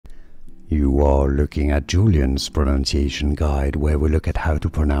You are looking at Julian's pronunciation guide, where we look at how to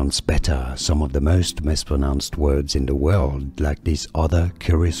pronounce better some of the most mispronounced words in the world, like this other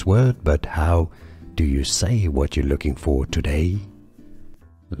curious word. But how do you say what you're looking for today?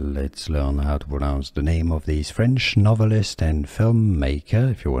 Let's learn how to pronounce the name of this French novelist and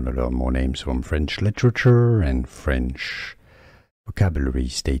filmmaker. If you want to learn more names from French literature and French vocabulary,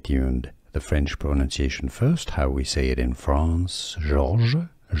 stay tuned. The French pronunciation first, how we say it in France. Georges,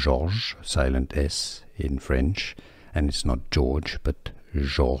 Georges, silent S in French, and it's not George but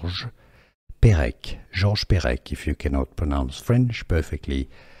Georges. Perec, Georges Perec. If you cannot pronounce French perfectly,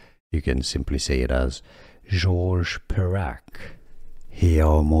 you can simply say it as Georges Perec. Here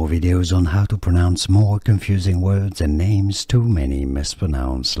are more videos on how to pronounce more confusing words and names too many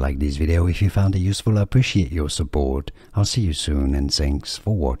mispronounced. Like this video if you found it useful. I appreciate your support. I'll see you soon and thanks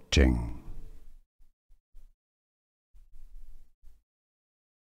for watching.